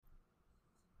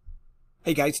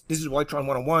Hey guys, this is Whitetron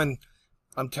 101.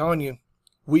 I'm telling you,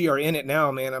 we are in it now,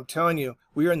 man. I'm telling you,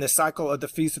 we are in the cycle of the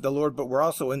feast of the Lord, but we're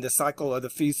also in the cycle of the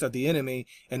feast of the enemy.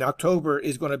 And October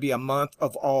is going to be a month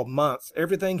of all months.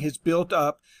 Everything has built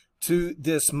up to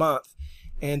this month.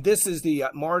 And this is the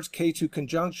Mars K2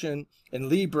 conjunction in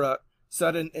Libra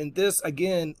sudden. And this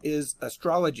again is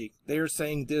astrology. They're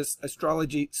saying this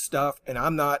astrology stuff, and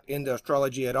I'm not into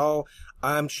astrology at all.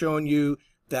 I'm showing you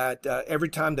that every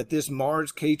time that this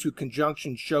Mars K2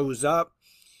 conjunction shows up,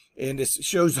 and it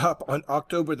shows up on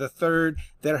October the 3rd,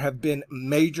 there have been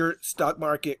major stock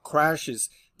market crashes.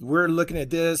 We're looking at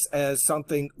this as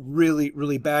something really,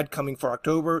 really bad coming for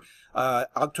October.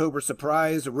 October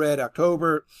surprise, red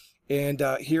October. And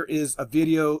here is a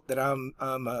video that I'm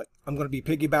going to be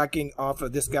piggybacking off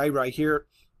of this guy right here.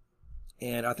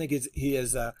 And I think he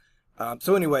is.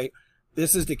 So anyway,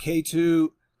 this is the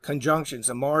K2 conjunctions,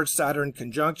 a Mars-Saturn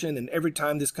conjunction, and every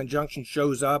time this conjunction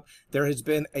shows up, there has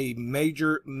been a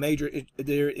major,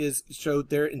 there is showed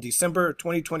there in December of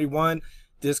 2021,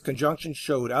 this conjunction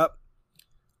showed up,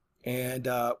 and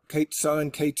Sun,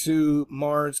 K2,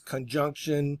 Mars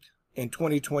conjunction in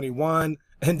 2021,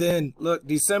 and then look,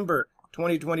 December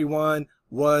 2021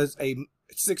 was a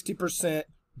 60%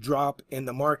 drop in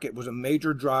the market, was a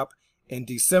major drop in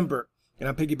December, and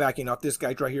I'm piggybacking off this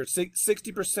guy right here,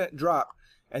 60% drop.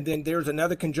 And then there's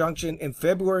another conjunction in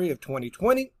February of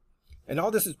 2020. And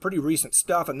all this is pretty recent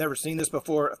stuff. I've never seen this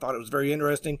before. I thought it was very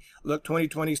interesting. Look,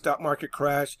 2020 stock market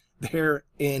crash there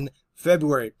in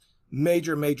February.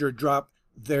 Major drop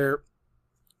there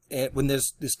when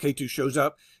this K2 shows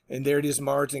up. And there it is,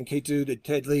 Mars and K2,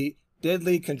 the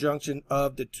deadly conjunction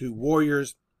of the two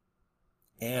warriors.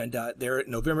 And there at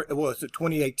November, well, it's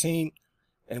 2018.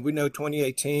 And we know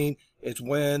 2018 is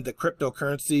when the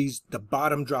cryptocurrencies, the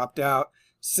bottom dropped out.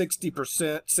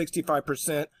 60%,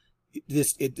 65%.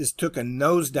 It just took a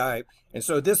nosedive. And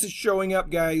so this is showing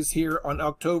up, guys, here on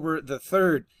October the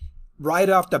 3rd. Right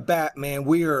off the bat, man,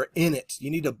 we are in it. You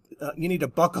need to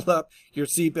buckle up your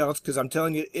seatbelts, because I'm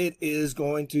telling you, it is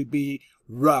going to be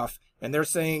rough. And they're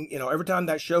saying, you know, every time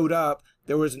that showed up,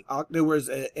 there was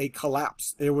a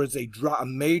collapse. There was a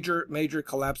major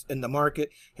collapse in the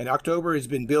market. And October has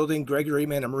been building. Gregory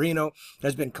Mannarino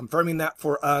has been confirming that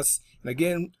for us. And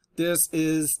again, this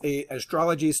is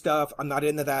astrology stuff. I'm not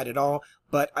into that at all,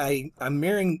 but I'm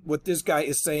mirroring what this guy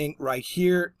is saying right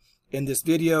here in this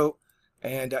video,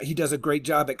 and he does a great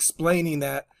job explaining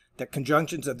that the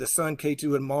conjunctions of the Sun,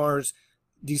 K2, and Mars,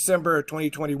 December of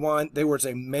 2021, there was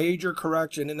a major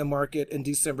correction in the market in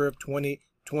December of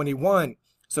 2021.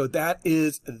 So that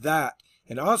is that.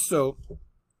 And also,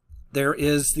 there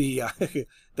is the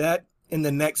that in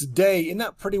the next day, isn't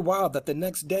that pretty wild that the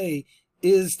next day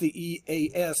is the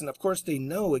EAS, and of course they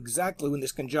know exactly when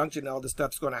this conjunction and all this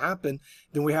stuff's going to happen.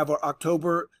 Then we have our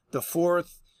October the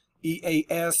 4th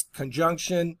EAS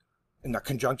conjunction, and not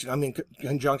conjunction, I mean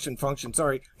conjunction function,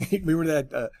 sorry. Remember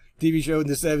that TV show in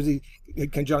the 70s,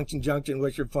 conjunction junction,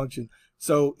 what's your function?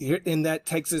 So here, and that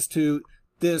takes us to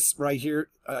this right here,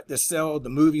 the Cell, the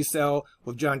movie Cell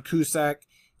with John Cusack.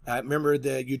 Remember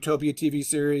the Utopia TV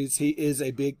series? He is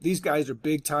these guys are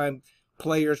big time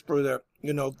players for the,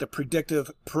 you know, the predictive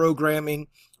programming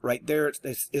right there.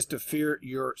 It's to fear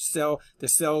your cell. The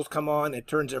cells come on, it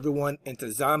turns everyone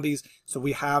into zombies. So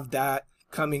we have that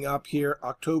coming up here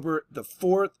October the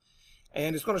 4th,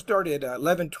 and it's going to start at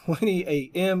 11:20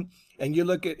 a.m. and you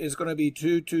look at, it's going to be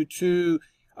 2:22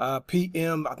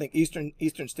 p.m. I think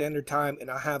Eastern Standard Time,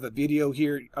 and I have a video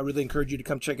here. I really encourage you to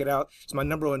come check it out. It's my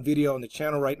 #1 video on the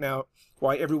channel right now,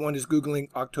 why everyone is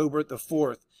Googling October the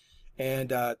 4th.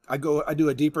 And I do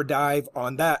a deeper dive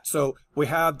on that. So we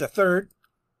have the 3rd,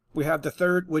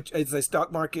 which is a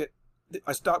stock market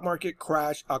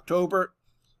crash October.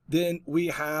 Then we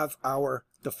have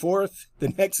the 4th. The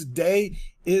next day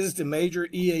is the major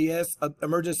EAS,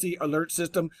 emergency alert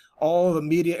system. All the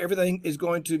media, everything is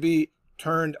going to be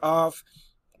turned off.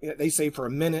 They say for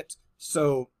a minute.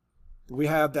 So we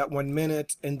have that 1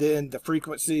 minute, and then the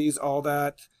frequencies, all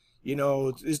that, you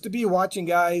know, is to be watching,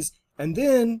 guys. And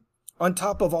then on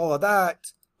top of all of that,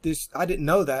 I didn't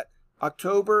know that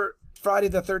Friday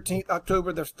the 13th,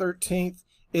 October the 13th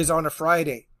is on a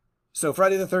Friday. So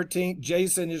Friday the 13th,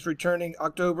 Jason is returning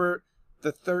October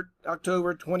the 3rd,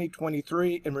 October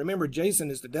 2023. And remember,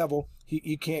 Jason is the devil.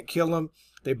 You can't kill him.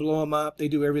 They blow him up. They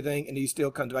do everything, and he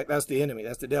still comes back. That's the enemy.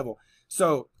 That's the devil.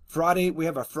 So Friday, we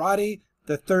have a Friday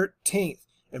the 13th.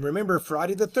 And remember,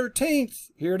 Friday the 13th,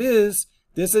 here it is.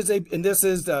 This is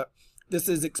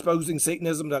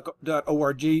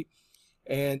exposingsatanism.org,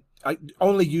 and I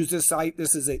only use this site.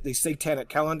 This is the satanic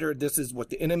calendar. This is what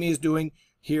the enemy is doing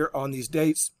here on these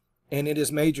dates, and it is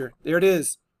major. There it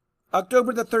is.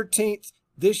 October the 13th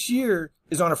this year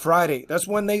is on a Friday. That's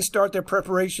when they start their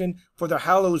preparation for their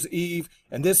Hallows Eve.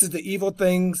 And this is the evil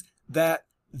things that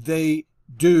they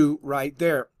do right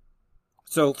there.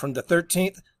 So from the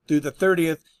 13th through the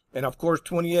 30th, and of course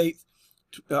 28th,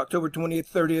 October 20th,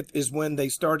 30th is when they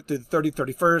start through the 30th,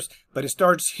 31st. But it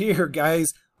starts here,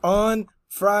 guys, on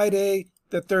Friday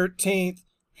the 13th.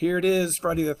 Here it is,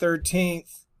 Friday the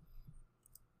 13th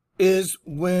is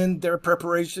when their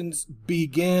preparations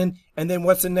begin. And then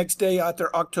what's the next day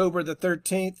after October the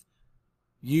 13th?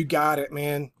 You got it,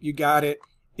 man. You got it.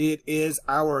 It is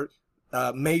our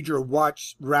major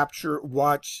watch, rapture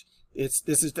watch.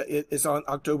 It's on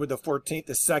October the 14th.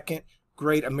 The second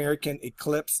great American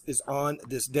eclipse is on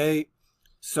this day.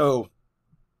 So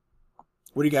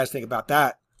what do you guys think about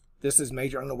that? This is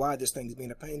major. I don't know why this thing's being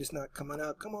a pain. It's not coming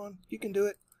up. Come on, you can do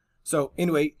it. So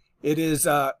anyway, it is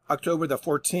October the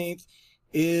 14th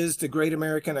is the great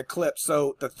American eclipse.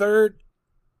 So the third,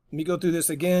 let me go through this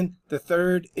again. The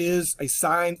third is a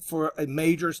sign for a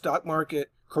major stock market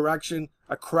correction,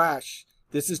 a crash.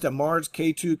 This is the Mars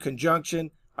K2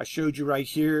 conjunction. I showed you right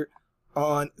here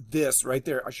on this right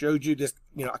there. I showed you this,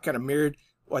 I kind of mirrored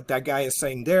what that guy is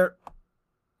saying there.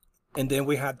 And then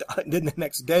we have, then the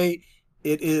next day,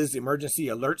 it is the emergency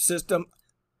alert system.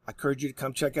 I encourage you to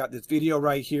come check out this video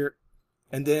right here.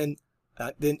 And then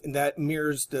that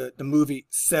mirrors the movie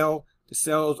Cell. The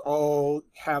cells all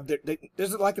have this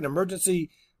is like an emergency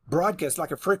broadcast,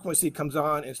 like a frequency comes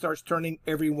on and starts turning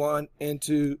everyone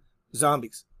into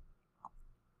zombies.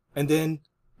 And then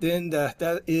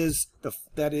that is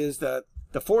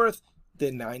the fourth.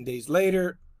 Then 9 days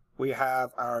later, we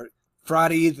have our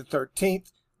Friday the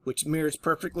 13th, which mirrors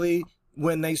perfectly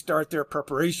when they start their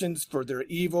preparations for their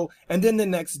evil. And then the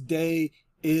next day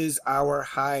is our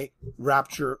high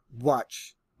rapture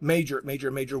watch, major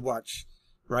watch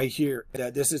right here.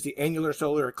 This is the annular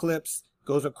solar eclipse,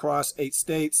 goes across 8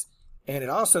 states, and it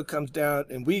also comes down,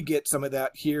 and we get some of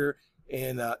that here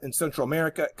in Central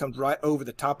America. It comes right over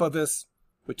the top of us,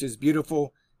 which is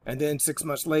beautiful. And then 6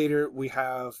 months later, we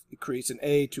have, it creates an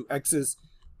A, 2 X's,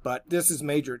 but this is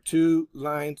major, 2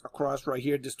 lines across right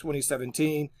here, this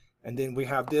 2017, and then we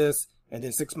have this, and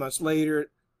then 6 months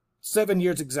later, 7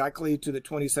 years exactly to the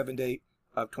 27th date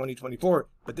of 2024.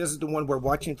 But this is the one we're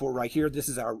watching for right here. This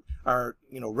is our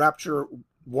rapture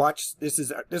watch. This is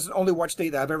the only watch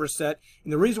date that I've ever set.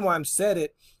 And the reason why I'm set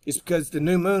it is because the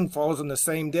new moon falls on the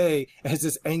same day as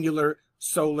this annular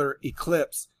solar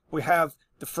eclipse. We have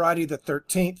the Friday the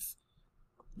 13th.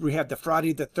 We have the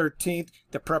Friday the 13th,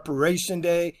 the preparation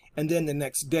day, and then the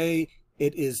next day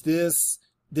it is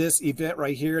this event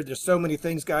right here. There's so many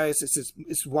things, guys.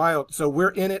 It's wild. So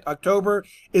we're in it. October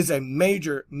is a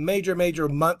major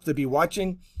month to be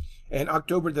watching, and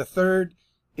October the 3rd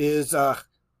is the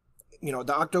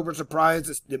October surprise.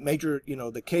 It's the major,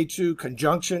 the K2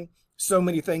 conjunction. So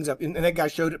many things, and that guy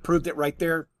showed it, proved it right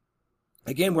there.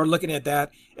 Again, we're looking at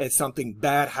that as something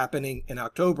bad happening in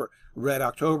October. Red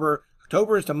October.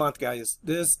 October is the month, guys.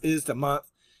 This is the month.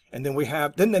 And then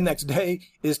then the next day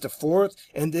is the 4th.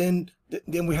 And then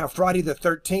we have Friday the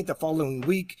 13th, the following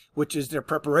week, which is their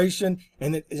preparation.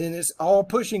 And it's all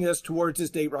pushing us towards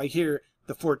this date right here,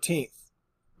 the 14th.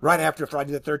 Right after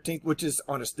Friday the 13th, which is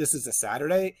this is a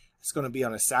Saturday. It's going to be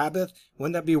on a Sabbath.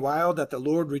 Wouldn't that be wild that the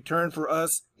Lord returned for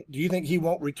us? Do you think he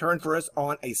won't return for us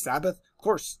on a Sabbath? Of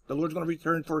course, the Lord's going to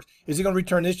return for us. Is he going to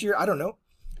return this year? I don't know.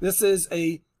 This is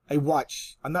a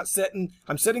watch. I'm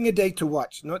setting a date to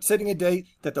watch. I'm not setting a date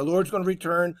that the Lord's going to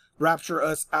return, rapture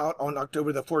us out on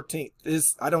October the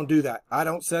 14th. I don't do that. I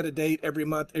don't set a date every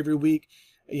month, every week,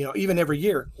 even every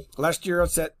year. Last year I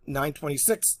set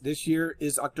 9/26. This year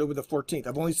is October the 14th.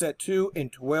 I've only set 2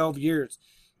 in 12 years.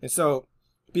 And so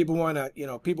people want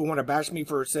to bash me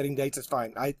for setting dates. It's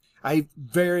fine.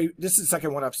 This is the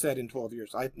second one I've set in 12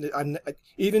 years. I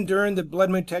even during the Blood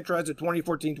Moon Tetrads of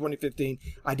 2014, 2015,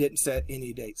 I didn't set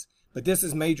any dates. But this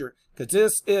is major because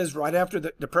this is right after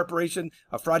the preparation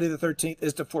of Friday the 13th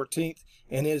is the 14th,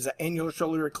 and it is an annular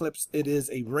solar eclipse. It is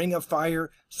a ring of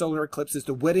fire solar eclipse. It's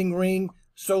the wedding ring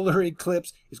solar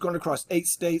eclipse. It's going across 8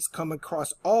 states, come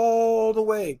across all of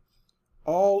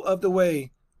the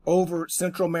way over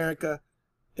Central America.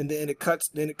 And then it cuts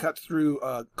through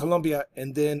Colombia,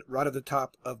 and then right at the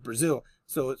top of Brazil.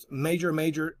 So it's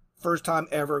major, first time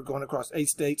ever going across 8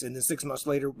 states. And then 6 months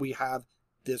later, we have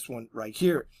this one right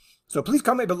here. So please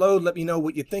comment below. Let me know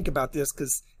what you think about this,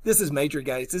 because this is major,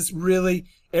 guys. This really,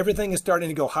 everything is starting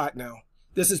to go hot now.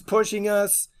 This is pushing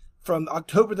us from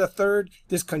October the 3rd.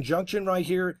 This conjunction right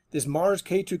here, this Mars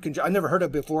K2 conjunction, I never heard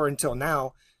of it before until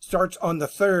now, starts on the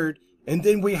 3rd. And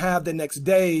then we have the next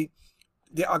day,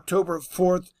 the October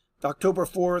 4th October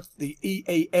 4th, the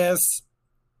EAS.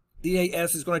 The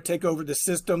EAS is going to take over the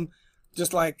system,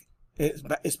 just like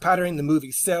it's patterning the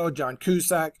movie Cell, John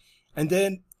Cusack. And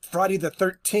then Friday the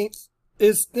 13th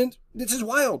is, then this is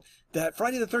wild, that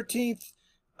Friday the 13th,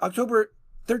 October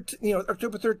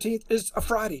 13th is a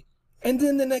Friday. And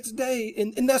then the next day,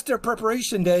 and that's their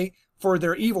preparation day for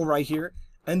their evil right here.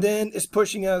 And then it's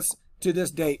pushing us to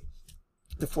this date,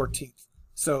 the 14th.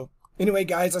 So anyway,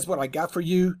 guys, that's what I got for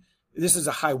you. This is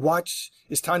a high watch.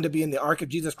 It's time to be in the Ark of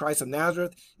Jesus Christ of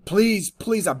Nazareth. Please,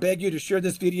 please, I beg you to share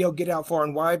this video, get out far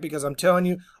and wide, because I'm telling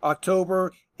you,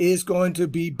 October is going to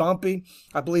be bumpy.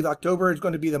 I believe October is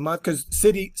going to be the month, because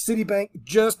Citibank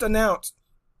just announced,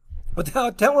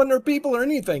 without telling their people or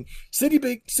anything,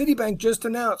 Citibank just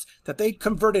announced that they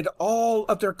converted all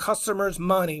of their customers'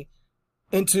 money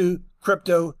into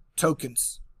crypto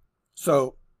tokens.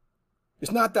 So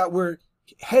it's not that we're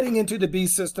heading into the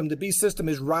beast system. The beast system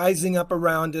is rising up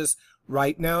around us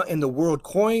right now. And the world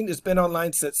coin has been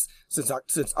online since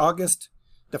August,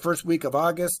 the first week of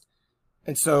August.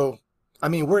 And so, I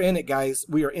mean, we're in it, guys.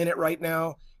 We are in it right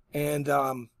now. And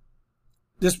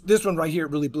this one right here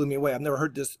really blew me away. I've never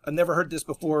heard this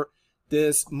before.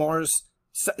 This Mars,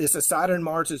 it's a Saturn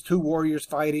Mars. It's two warriors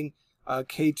fighting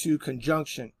K2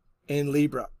 conjunction in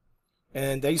Libra.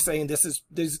 And they saying these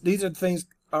are the things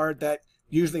that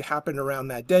usually happen around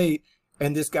that date.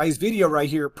 And this guy's video right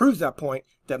here proves that point,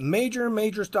 that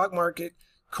major stock market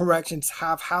corrections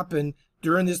have happened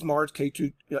during this Mars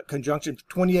K2 conjunction,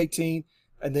 2018,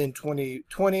 and then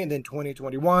 2020, and then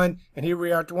 2021. And here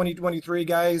we are, 2023,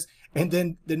 guys. And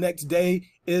then the next day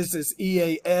is this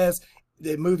EAS,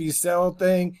 the movie Cell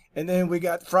thing. And then we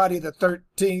got Friday the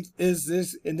 13th is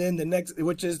this. And then the next,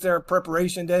 which is their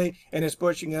preparation day. And it's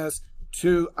pushing us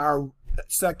to our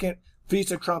second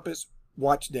Feast of Trumpets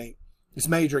watch day. It's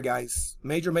major, guys.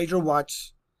 Major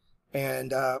watch.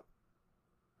 And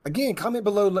again, comment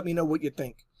below. Let me know what you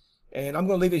think. And I'm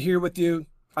going to leave it here with you.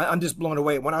 I'm just blown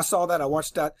away. When I saw that, I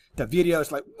watched that video.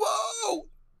 It's like, whoa.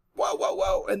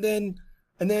 And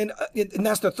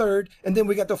that's the third. And then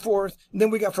we got the fourth. And then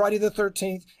we got Friday the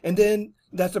 13th. And then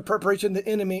that's the preparation of the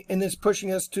enemy. And it's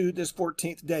pushing us to this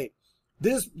 14th day.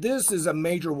 This is a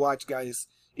major watch, guys.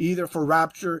 Either for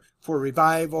rapture, for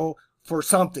revival, for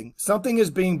something. Something is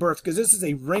being birthed, because this is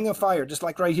a ring of fire, just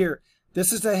like right here.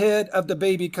 This is the head of the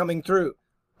baby coming through.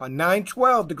 On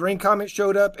 9/12, the green comet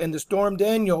showed up, and the storm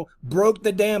Daniel broke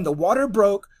the dam. The water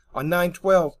broke on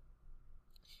 9/12.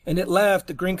 And it left,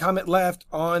 the green comet left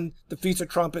on the Feast of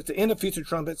Trumpets, the end of Feast of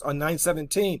Trumpets on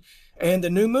 9/17. And the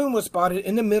new moon was spotted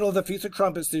in the middle of the Feast of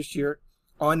Trumpets this year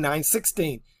on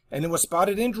 9/16. And it was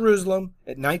spotted in Jerusalem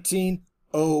at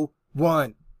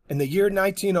 1901. In the year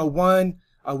 1901,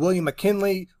 William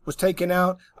McKinley was taken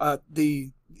out.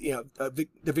 The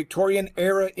Victorian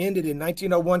era ended in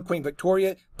 1901. Queen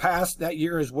Victoria passed that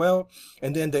year as well.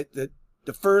 And then the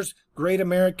first great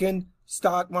American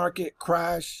stock market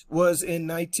crash was in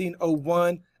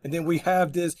 1901. And then we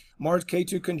have this Mars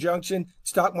K2 conjunction,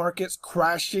 stock markets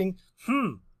crashing.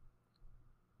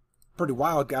 Pretty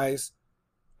wild, guys.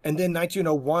 And then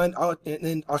 1901, and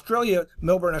then Australia,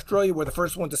 Melbourne, Australia, were the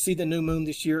first one to see the new moon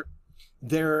this year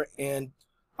there. And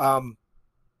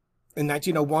in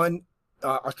 1901,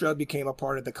 Australia became a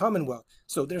part of the Commonwealth.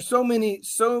 So there's so many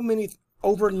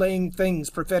overlaying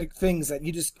things, prophetic things that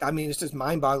it's just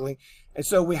mind-boggling. And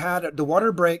so we had the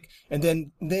water break, and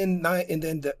then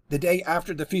the day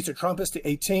after the Feast of Trumpets, the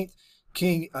 18th,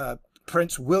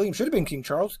 Prince William, should have been King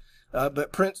Charles,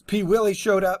 but Prince P. Willie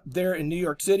showed up there in New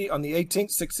York City on the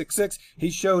 18th, 666.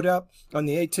 He showed up on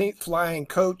the 18th, flying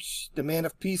coach, the man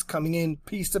of peace, coming in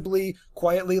peaceably,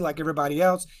 quietly, like everybody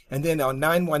else. And then on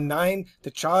 919,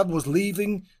 the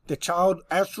child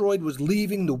asteroid was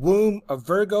leaving the womb of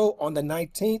Virgo on the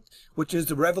 19th, which is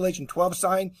the Revelation 12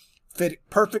 sign, fit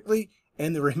perfectly.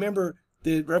 And remember,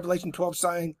 the Revelation 12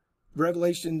 sign,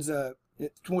 Revelations, it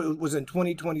was in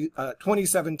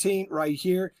 2017 right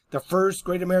here. The first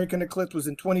great American eclipse was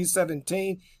in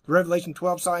 2017, the Revelation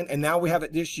 12 sign, and now we have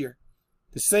it this year.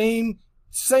 The same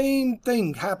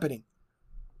thing happening.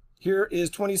 Here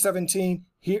is 2017.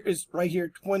 Here is right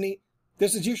here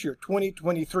this is this year,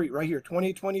 2023, right here,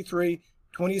 2023,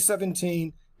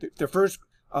 2017, the first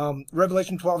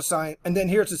Revelation 12 sign, and then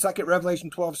here's the second Revelation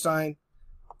 12 sign.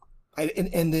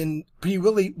 And then P.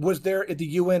 Willie was there at the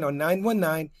UN on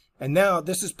 919. And now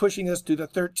this is pushing us to the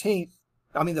 13th.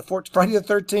 Friday the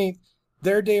 13th,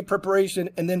 their day of preparation.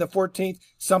 And then the 14th,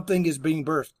 something is being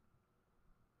birthed.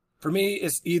 For me,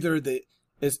 it's either the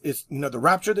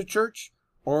rapture of the church,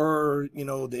 or,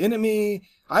 the enemy.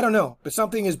 I don't know, but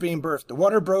something is being birthed. The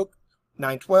water broke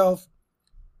 9/12.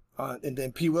 And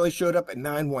then P. Willie showed up at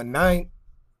 9/19.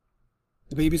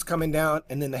 The baby's coming down,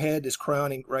 and then the head is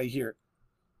crowning right here,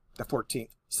 the 14th.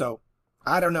 So,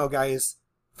 I don't know, guys.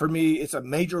 For me, it's a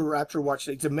major rapture watch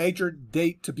day. It's a major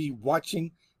date to be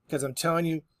watching, because I'm telling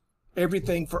you,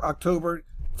 everything for October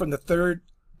from the 3rd,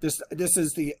 this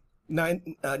is the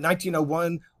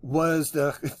 1901 was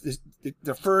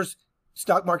the first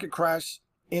stock market crash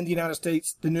in the United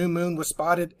States. The new moon was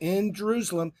spotted in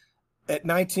Jerusalem at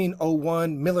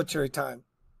 1901 military time.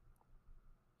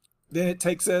 Then it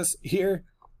takes us here,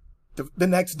 the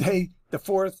next day, the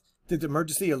 4th, to the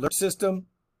emergency alert system.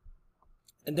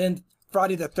 And then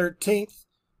Friday the 13th.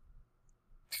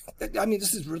 I mean,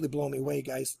 this is really blowing me away,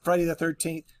 guys. Friday the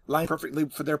 13th, line perfectly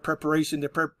for their preparation. They're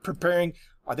preparing.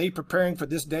 Are they preparing for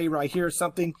this day right here?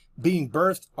 Something being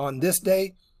birthed on this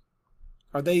day?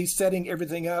 Are they setting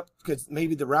everything up? Because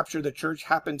maybe the rapture of the church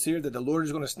happens here, that the Lord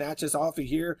is going to snatch us off of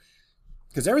here.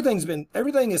 Because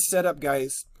everything is set up,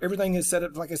 guys. Everything is set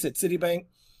up. Like I said, Citibank,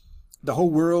 the whole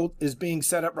world is being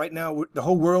set up right now. The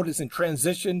whole world is in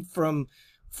transition from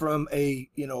a,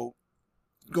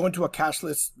 going to a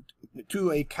cashless,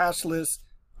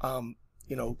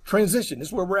 transition. This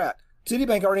is where we're at.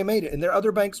 Citibank already made it, and there are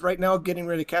other banks right now getting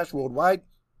rid of cash worldwide.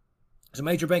 There's a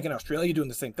major bank in Australia doing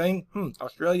the same thing.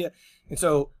 Australia. And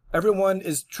so everyone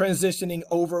is transitioning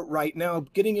over right now,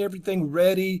 getting everything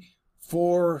ready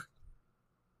for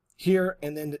here.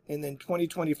 And then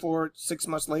 2024, 6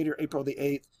 months later, April the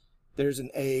 8th, there's an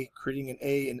A, creating an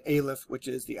A in Aleph, which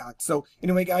is the ox. So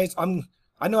anyway, guys,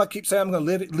 I know I keep saying I'm going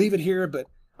to leave it here, but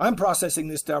I'm processing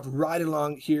this stuff right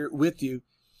along here with you.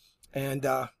 And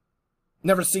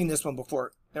never seen this one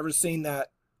before. Never seen that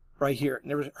right here.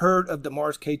 Never heard of the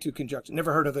Mars K2 conjunction.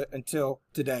 Never heard of it until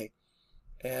today.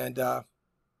 And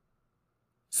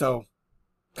so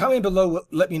comment below.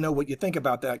 Let me know what you think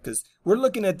about that, because we're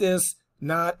looking at this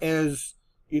not as,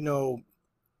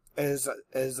 as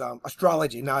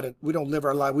astrology. We don't live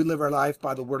our life. We live our life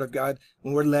by the Word of God,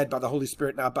 when we're led by the Holy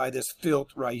Spirit, not by this filth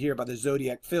right here, by the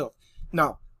zodiac filth.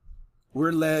 No,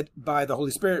 we're led by the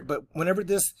Holy Spirit. But whenever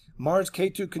this Mars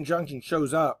K2 conjunction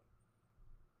shows up,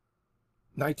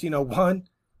 1901,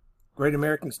 Great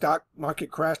American Stock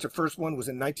Market crash. The first one was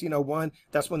in 1901.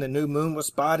 That's when the new moon was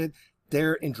spotted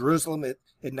there in Jerusalem at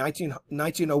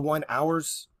 1901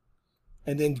 hours.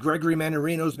 And then Gregory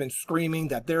Mannarino's been screaming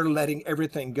that they're letting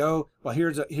everything go. Well,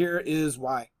 here is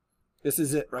why. This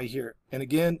is it right here. And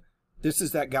again, this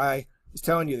is that guy who's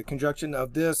telling you the conjunction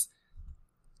of this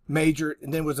major,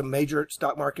 and then was a major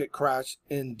stock market crash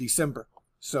in December.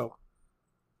 So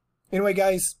anyway,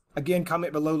 guys, again,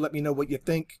 comment below. Let me know what you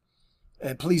think.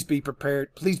 And please be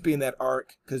prepared. Please be in that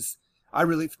ark, because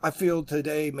I feel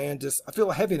today, man, I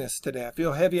feel heaviness today. I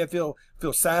feel heavy. I feel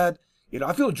sad.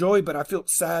 I feel joy, but I feel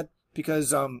sad because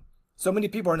so many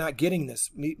people are not getting this.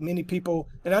 Many people,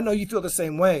 and I know you feel the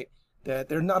same way, that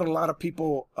there are not a lot of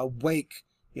people awake,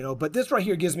 but this right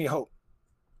here gives me hope.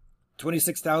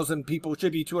 26,000 people,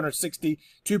 should be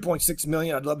 2.6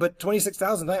 million. I'd love, but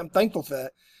 26,000, I'm thankful for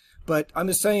that. But I'm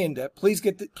just saying that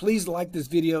please like this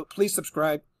video, please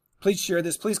subscribe, please share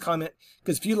this, please comment,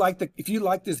 because if you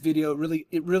like this video,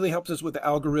 it really helps us with the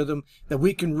algorithm, that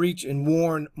we can reach and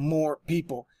warn more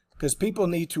people, because people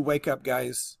need to wake up,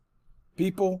 guys.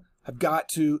 People have got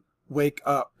to wake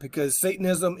up, because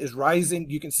Satanism is rising.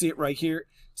 You can see it right here.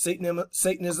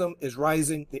 Satanism is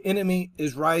rising. The enemy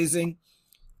is rising.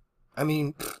 I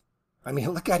mean,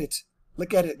 look at it.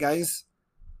 Look at it, guys.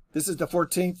 This is the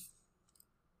 14th.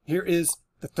 Here is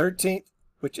the 13th,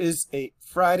 which is a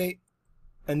Friday.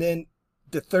 And then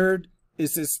the 3rd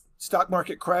is this stock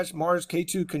market crash, Mars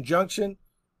K2 conjunction.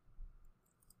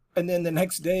 And then the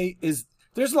next day is,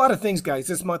 there's a lot of things, guys.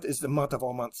 This month is the month of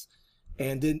all months.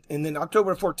 And then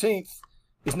October 14th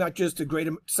is not just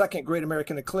the second Great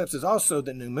American Eclipse, it's also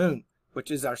the new moon, which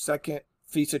is our second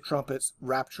Feast of Trumpets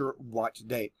Rapture Watch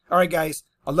Day. All right, guys.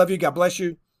 I love you. God bless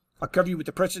you. I'll cover you with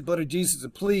the precious blood of Jesus.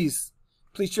 And please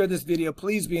share this video.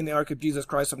 Please be in the ark of Jesus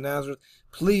Christ of Nazareth.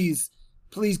 Please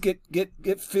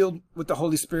get filled with the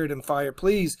Holy Spirit and fire.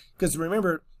 Please, because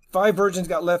remember, 5 virgins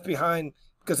got left behind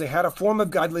because they had a form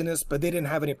of godliness, but they didn't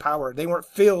have any power. They weren't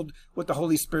filled with the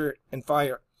Holy Spirit and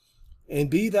fire. And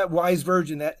be that wise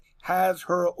virgin that has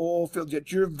her oil filled.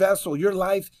 Yet your vessel, your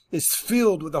life is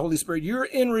filled with the Holy Spirit. You're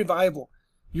in revival.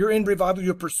 You're in revival.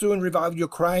 You're pursuing revival. You're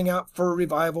crying out for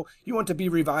revival. You want to be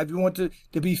revived. You want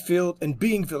to be filled and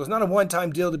being filled. It's not a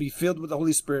one-time deal to be filled with the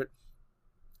Holy Spirit.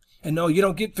 And no, you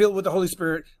don't get filled with the Holy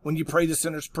Spirit when you pray the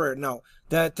sinner's prayer. No,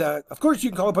 that of course you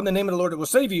can call upon the name of the Lord that will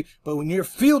save you. But when you're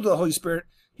filled with the Holy Spirit,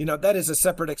 that is a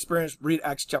separate experience. Read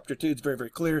Acts chapter 2. It's very,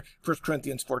 very clear. 1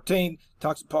 Corinthians 14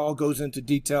 Paul goes into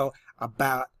detail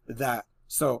about that.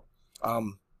 So,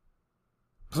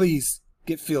 please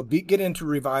get filled, get into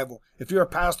revival. If you're a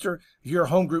pastor, if you're a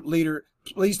home group leader,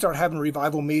 please start having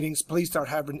revival meetings. Please start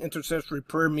having intercessory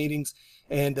prayer meetings,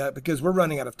 and because we're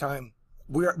running out of time.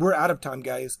 We're out of time,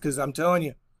 guys, because I'm telling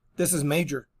you, this is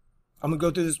major. I'm going to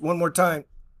go through this one more time.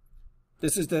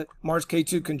 This is the Mars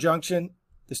K2 conjunction.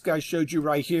 This guy showed you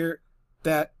right here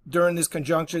that during this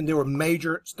conjunction, there were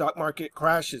major stock market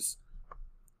crashes.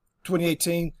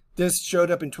 2018, this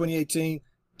showed up in 2018.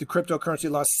 The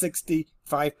cryptocurrency lost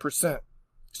 65%.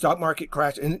 Stock market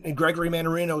crash. And Gregory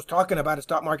Mannarino is talking about a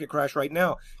stock market crash right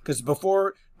now, because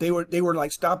before they were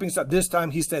like stopping stuff. This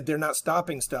time he said they're not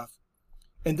stopping stuff.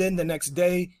 And then the next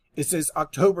day, it says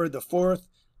October the 4th.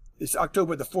 It's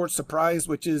October the 4th surprise,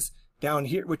 which is down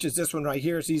here, which is this one right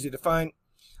here. It's easy to find.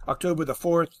 October the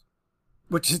 4th,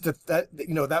 which is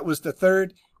that was the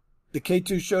 3rd. The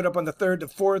K2 showed up on the 3rd. The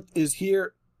 4th is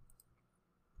here.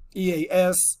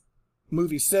 EAS,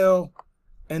 movie sale.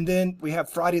 And then we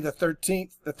have Friday the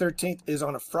 13th. The 13th is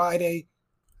on a Friday.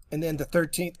 And then the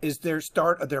 13th is their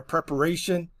start of their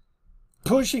preparation,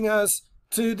 pushing us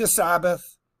to the Sabbath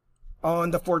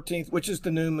on the 14th, which is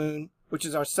the new moon, which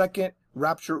is our second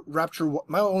rapture,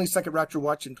 my only second rapture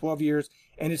watch in 12 years.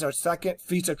 And it's our second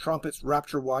Feast of Trumpets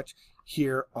rapture watch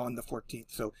here on the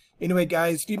 14th. So anyway,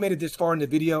 guys, if you made it this far in the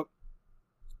video,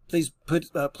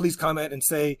 please comment and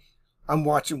say, I'm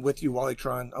watching with you,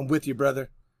 Wallytron. I'm with you,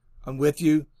 brother. I'm with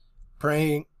you,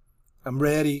 praying. I'm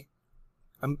ready.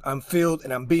 I'm filled,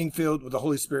 and I'm being filled with the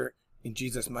Holy Spirit in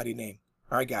Jesus' mighty name.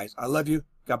 All right, guys. I love you.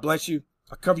 God bless you.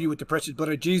 I'll cover you with the precious blood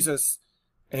of Jesus.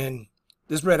 And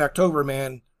this Red October,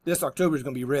 man, this October is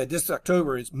going to be red. This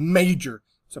October is major.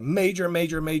 It's a major,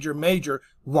 major, major, major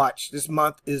watch. This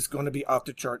month is going to be off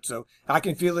the chart. So I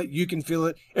can feel it. You can feel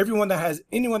it. Anyone that has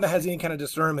any kind of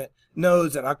discernment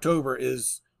knows that October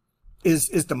is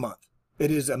the month. It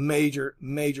is a major,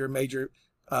 major, major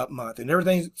month, and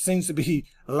everything seems to be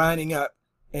lining up.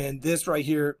 And this right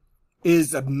here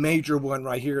is a major one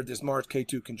right here, this Mars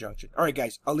K2 conjunction. All right,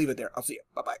 guys, I'll leave it there. I'll see you.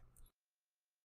 Bye-bye.